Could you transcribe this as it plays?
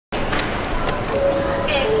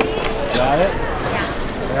got it? Yeah.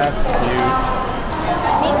 That's cute.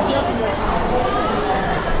 Mickey.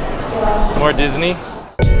 More Disney?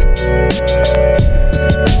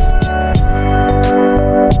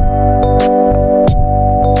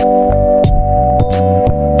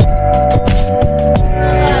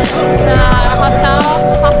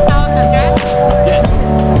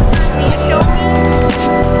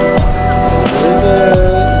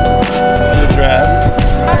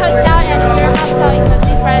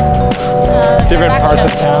 Different parts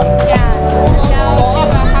of town? Yeah. So you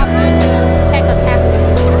will have to take a taxi.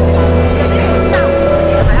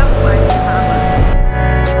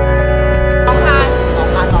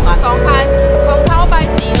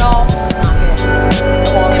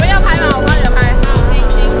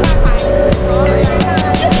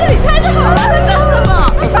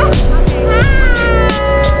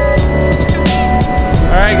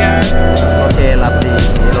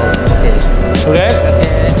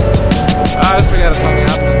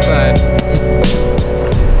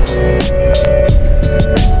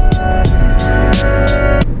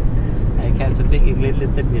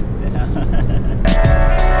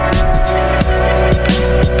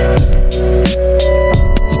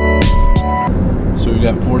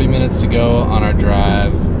 40 minutes to go on our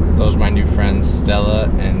drive. Those are my new friends, Stella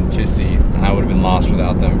and Tissy. I would have been lost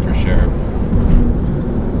without them for sure.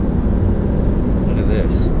 Look at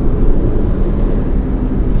this.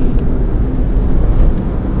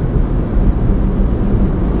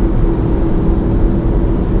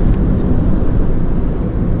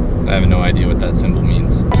 I have no idea what that symbol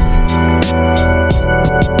means.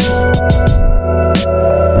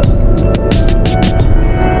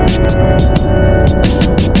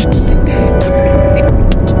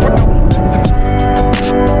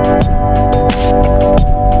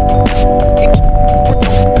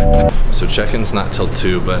 So check-in's not till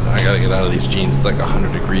 2, but I gotta get out of these jeans. It's like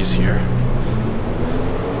 100 degrees here.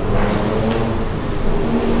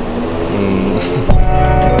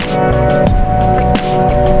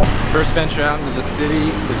 First venture out into the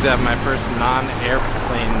city is to have my first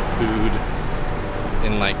non-airplane food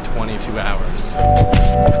in like 22 hours.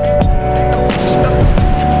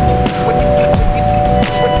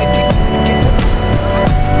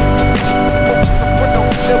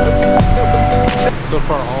 So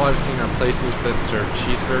far all I've seen are places that serve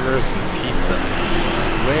cheeseburgers and pizza.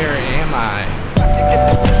 Where am I?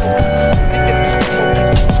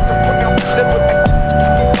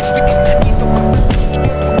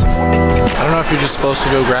 I don't know if you're just supposed to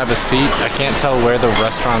go grab a seat. I can't tell where the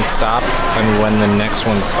restaurants stop and when the next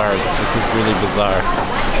one starts. This is really bizarre.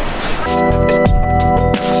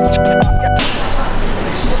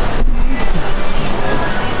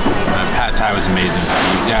 Pad Thai was amazing.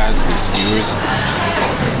 These guys, these skewers,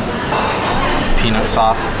 peanut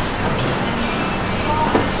sauce.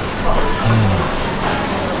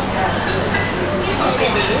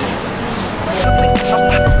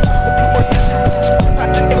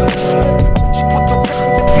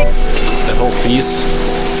 The whole feast,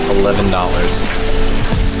 $11.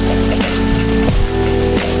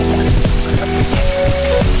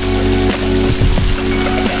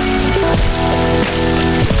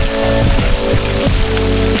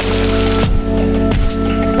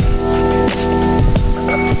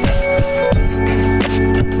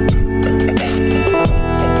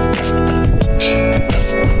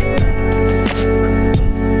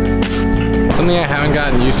 Something I haven't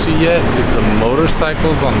gotten used to yet is the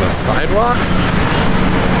motorcycles on the sidewalks.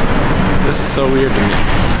 This is so weird to me.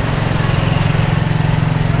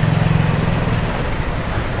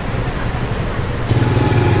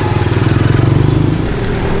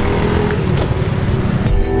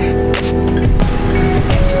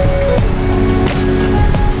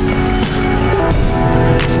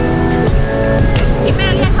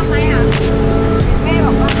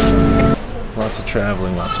 Lots of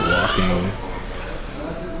traveling, lots of walking.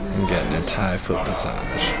 I'm getting a Thai foot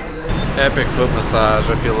massage. Epic foot massage.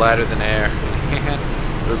 I feel lighter than air.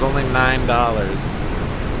 It was only $9.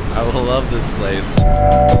 I will love this place.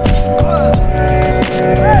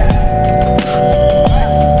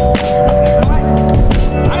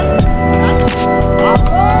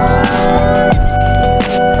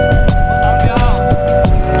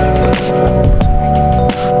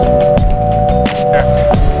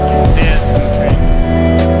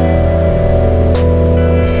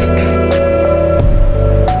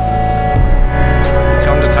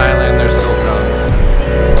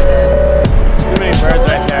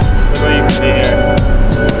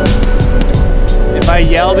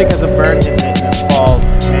 Because a bird hits it and it falls.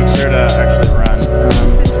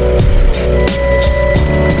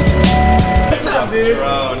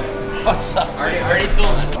 What's up? Already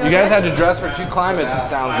filming. You guys had to dress for 2 climates, it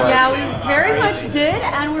sounds like. Yeah, we very much did,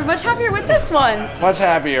 and we're much happier with this one. Much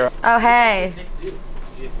happier. Oh, hey.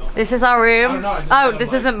 This is our room. Oh,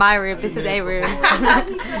 this isn't my room. This is a room.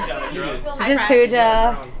 This is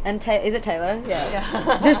Pooja and is it Taylor?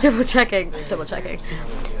 Yeah. Just double checking. Just double checking.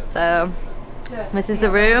 So, this is the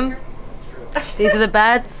room. These are the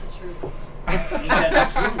beds.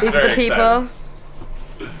 These are the people.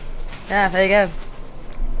 Yeah, there you go.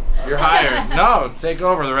 You're hired. No, take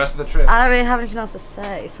over the rest of the trip. I don't really have anything else to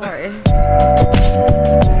say. Sorry.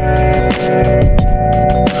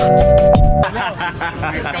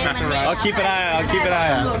 I'll keep an eye out. I'll keep an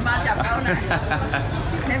eye out.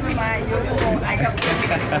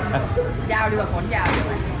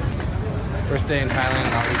 First day in Thailand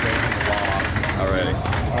and already breaking the law. Already.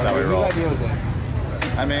 That's how we roll. Whose idea was it?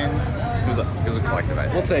 I mean, it was a collective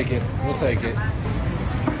idea. We'll take it. We'll take it.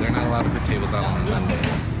 They're not allowed to put tables out on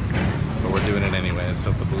Mondays, but we're doing it anyways. So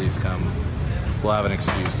if the police come, we'll have an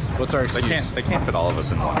excuse. What's our excuse? They can't fit all of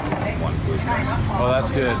us in one police car. Oh, that's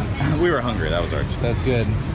good. We were hungry. That was our excuse. That's good.